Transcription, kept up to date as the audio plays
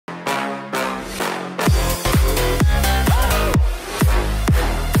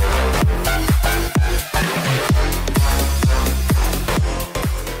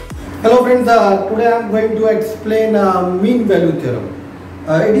friends, today I am going to explain mean value theorem.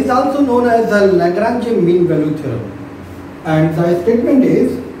 It is also known as the Lagrange mean value theorem. And the statement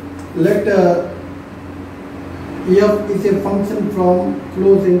is, let f is a function from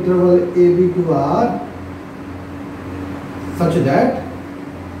closed interval a b to r such that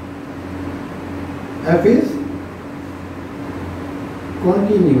f is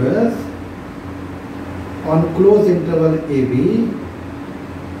continuous on closed interval a b,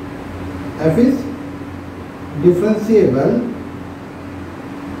 f is differentiable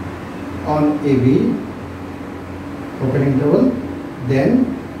on a b open interval, then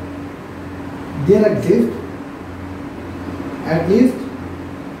there exists at least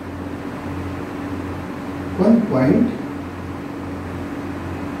one point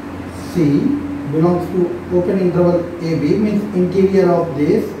C belongs to open interval AB, means interior of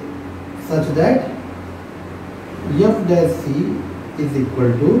this, such that f dash C is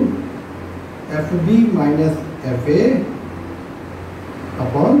equal to fb minus fa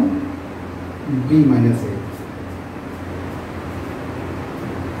upon b minus a.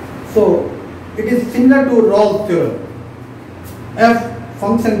 So it is similar to Rolle's theorem. F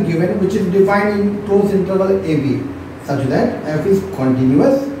function given which is defined in closed interval AB such that f is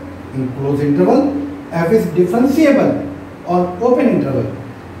continuous in closed interval, f is differentiable on open interval,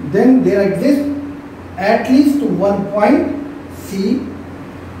 then there exists at least one point C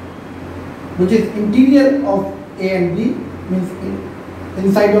which is interior of A and B, means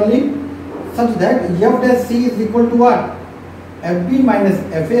inside only, such that f dash C is equal to what? Fb minus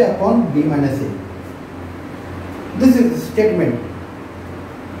Fa upon B minus A. This is the statement.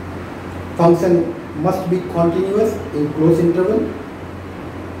 Function must be continuous in closed interval,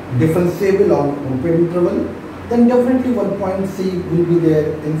 differentiable on open interval, then definitely one point C will be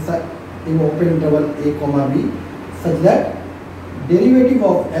there inside in open interval a comma b, such that derivative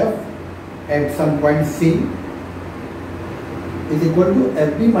of f at some point C is equal to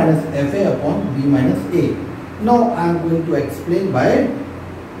Fb minus Fa upon B minus A. Now I am going to explain by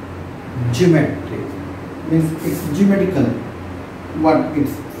geometry, means it's geometrical what it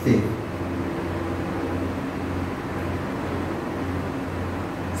says.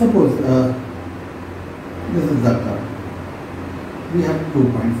 Suppose this is the curve. We have 2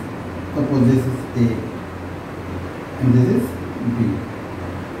 points. Suppose this is A and this is B.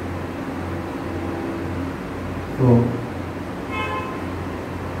 So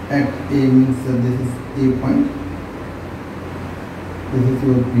at A means this is A point, this is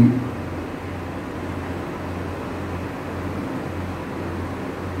your B.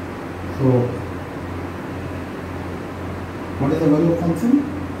 So what is the value of function?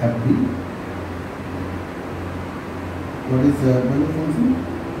 Fb. What is the value of function?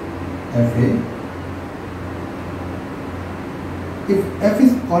 Fa. If f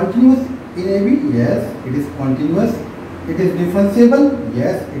is continuous in AB, yes, it is continuous. It is differentiable,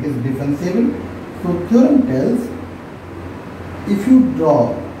 yes, it is differentiable. So theorem tells, if you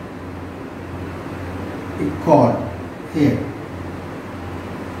draw a chord here,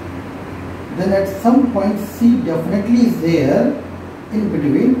 then at some point C definitely is there in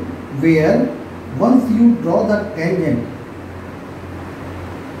between, where once you draw the tangent,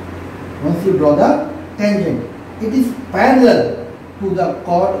 it is parallel to the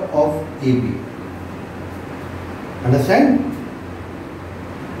chord of AB. Understand?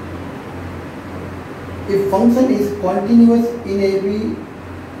 If function is continuous in AB,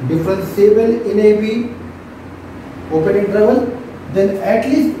 differentiable in AB, open interval, then at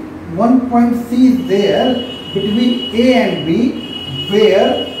least one point C is there between A and B,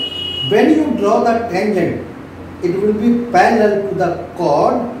 where when you draw the tangent, it will be parallel to the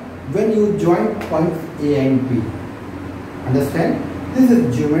chord when you join points A and B. Understand? This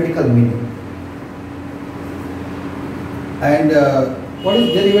is geometrical meaning. And what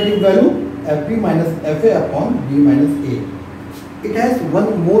is derivative value? Fb minus Fa upon B minus A. It has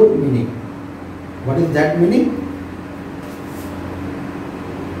one more meaning. What is that meaning?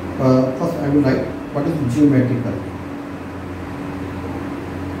 First I will write what is geometrical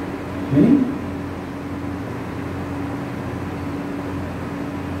meaning.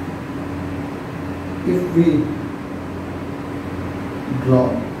 If we draw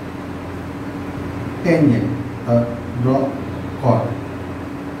tangent, draw chord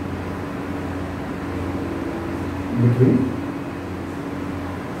between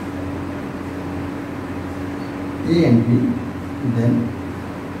A and B, then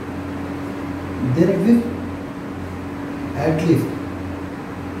there exists at least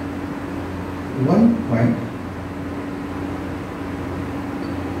one point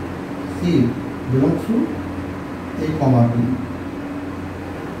C belongs to A comma B,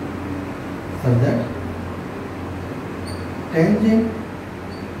 such that tangent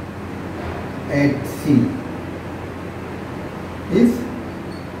at C is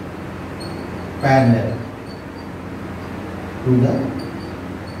parallel to the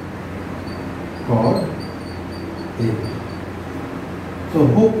chord A. So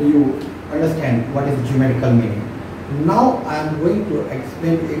hope you understand what is geometrical meaning. Now I am going to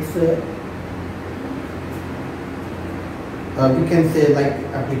explain its we can say like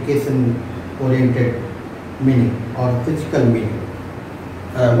application oriented meaning or physical meaning.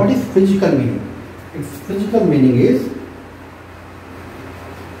 What is physical meaning? Its physical meaning is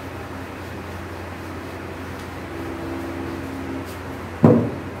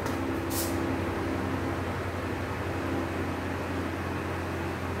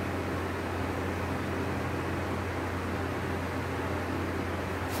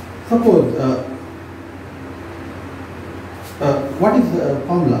suppose what is the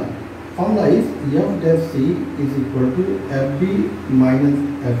formula? Formula is F dash C is equal to FB minus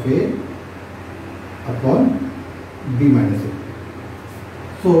FA upon B minus A.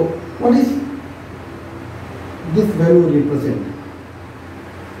 So what is this value represent?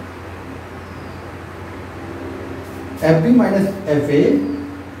 FB minus FA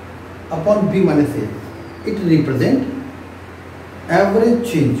upon B minus A. It represent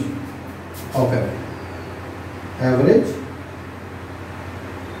average change of F. Average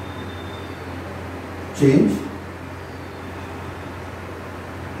change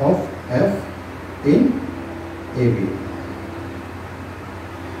of F in AB.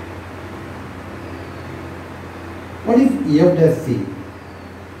 What is F dash C?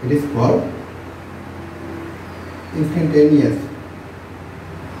 It is called instantaneous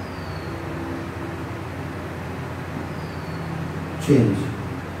change.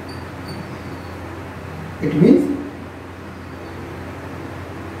 It means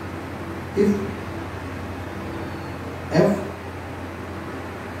if F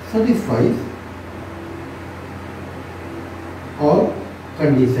satisfies all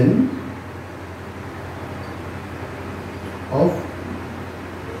condition of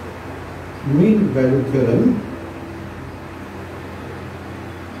mean value theorem,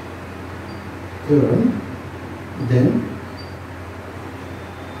 then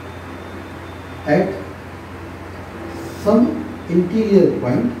at some interior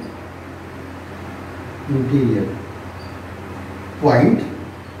point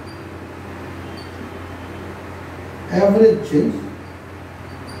average change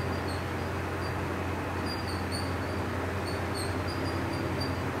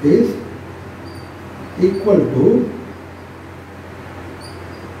is equal to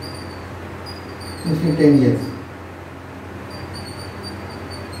instantaneous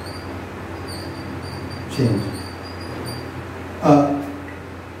change.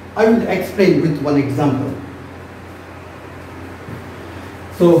 I will explain with one example.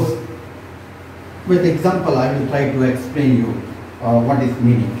 So, with example, I will try to explain you what is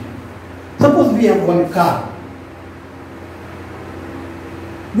meaning. Suppose we have one car.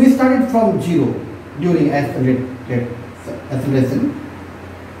 We started from 0 during acceleration.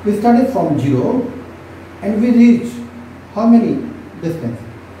 We started from 0 and we reached how many distance?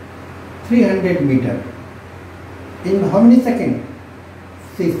 300 meter. In how many seconds?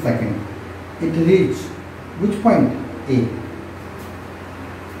 6 seconds. It reached which point? A.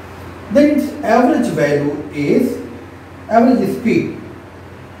 Then its average value is average speed.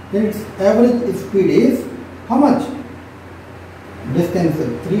 Then its average speed is how much? Distance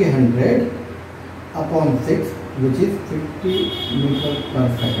 300 upon 6, which is 50 meters per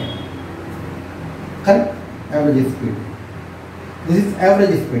second. Correct? Average speed. This is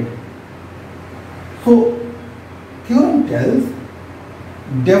average speed. So theorem tells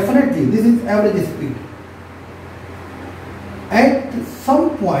definitely this is average speed. At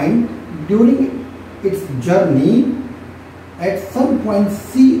some point during its journey, at some point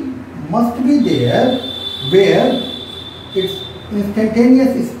C must be there where its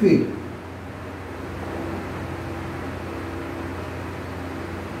instantaneous speed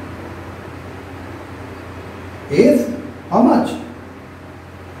is how much?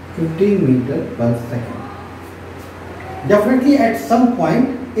 15 meters per second. Definitely at some point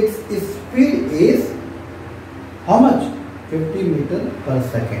its speed is how much? 50 meters per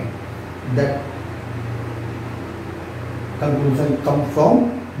second. That conclusion comes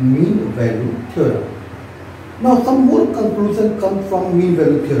from mean value theorem. Now some more conclusion comes from mean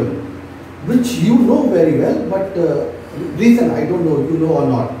value theorem, which you know very well, but reason I don't know, you know or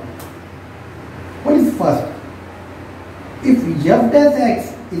not. What is first? If f dash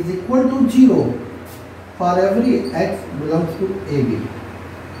x is equal to 0 for every x belongs to AB,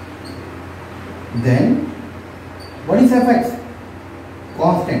 then what is fx?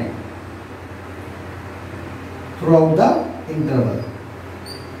 Constant throughout the interval.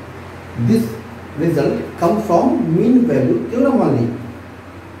 This result comes from mean value theorem only.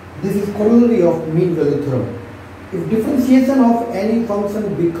 This is corollary of mean value theorem. If differentiation of any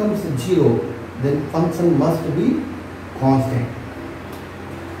function becomes 0, then function must be constant.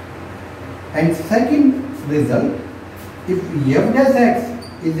 And second result, if f dash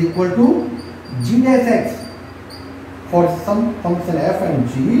x is equal to g dash x for some function f and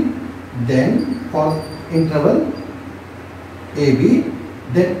g, then for interval ab,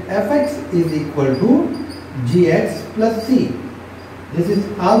 then fx is equal to gx plus c. This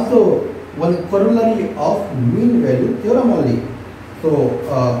is also one corollary of mean value theorem only. So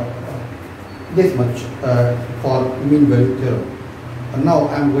this much for mean value theorem. Now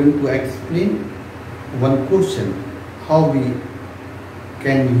I am going to explain one question, how we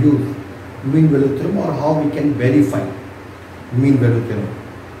can use mean value theorem or how we can verify mean value theorem.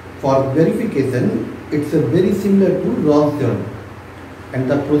 For verification, it's very similar to Rawls theorem, and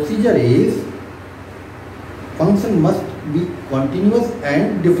the procedure is function must be continuous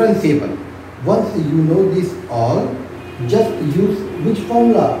and differentiable. Once you know this all, just use which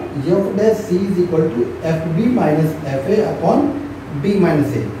formula? F dash c is equal to fb minus fa upon b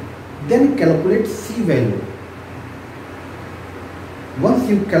minus a. Then calculate c value. Once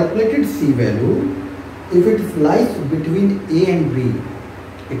you calculated c value, if it lies between a and b,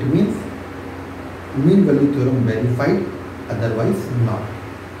 it means mean value theorem verified, otherwise not.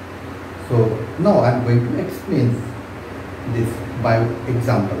 So now I am going to explain this by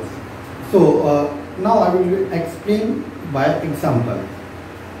examples. So now I will explain by example.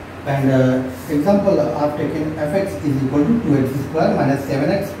 And example are taken fx is equal to 2x square minus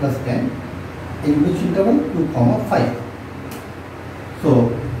 7x plus 10 in which interval 2, 5.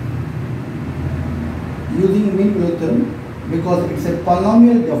 So using mean value theorem, because it's a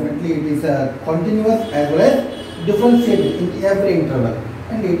polynomial, definitely it is a continuous as well as differentiable in every interval,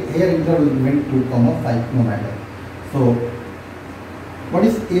 and here interval is given 2, 5 no matter. So what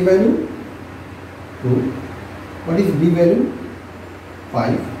is a value? 2. What is b value?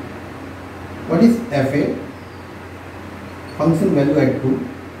 5. What is fa? Function value at 2.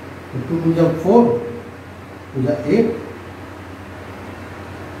 So 2 to the 4 to the 8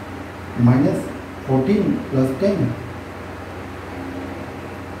 minus 14 plus 10.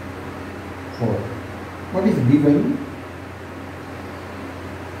 4. What is b value?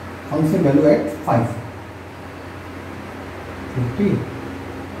 Function value at 5. 50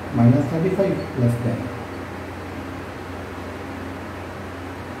 minus 35 plus 10.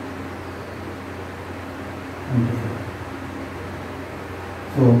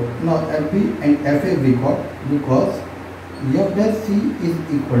 So now FB and FA we got, because f dash c is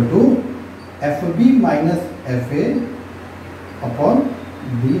equal to FB minus FA upon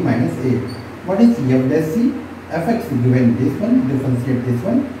b minus a. What is f dash c? Fx is given this one, differentiate this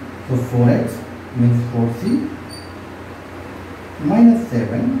one. So 4x means 4c minus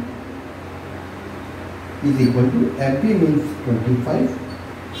 7 is equal to FB means 25,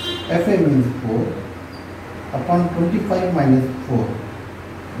 FA means 4 upon 25 minus 4,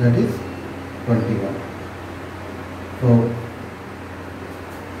 that is 21. So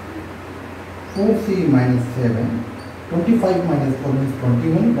 4c minus 7, 25 minus 4 means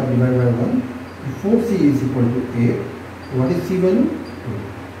 21, but divided by 1, 4c is equal to 8. What is c value? 2.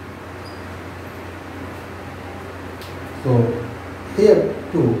 So here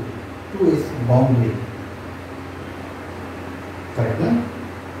 2 is boundary, correct na?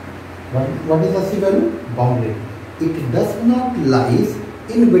 What is the c value? Boundary. It does not lies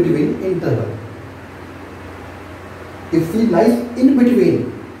in between interval. If c lies in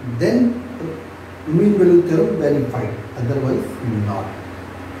between, then mean value theorem verified, otherwise not.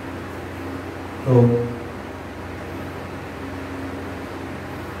 So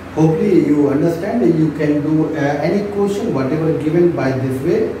hopefully you understand. You can do any question whatever given by this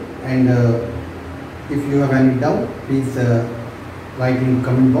way, and if you have any doubt, please write in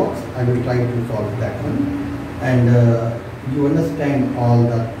comment box. I will try to solve that one, and you understand all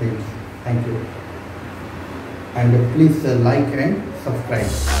the things. Thank you, and please like and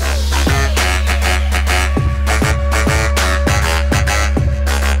subscribe.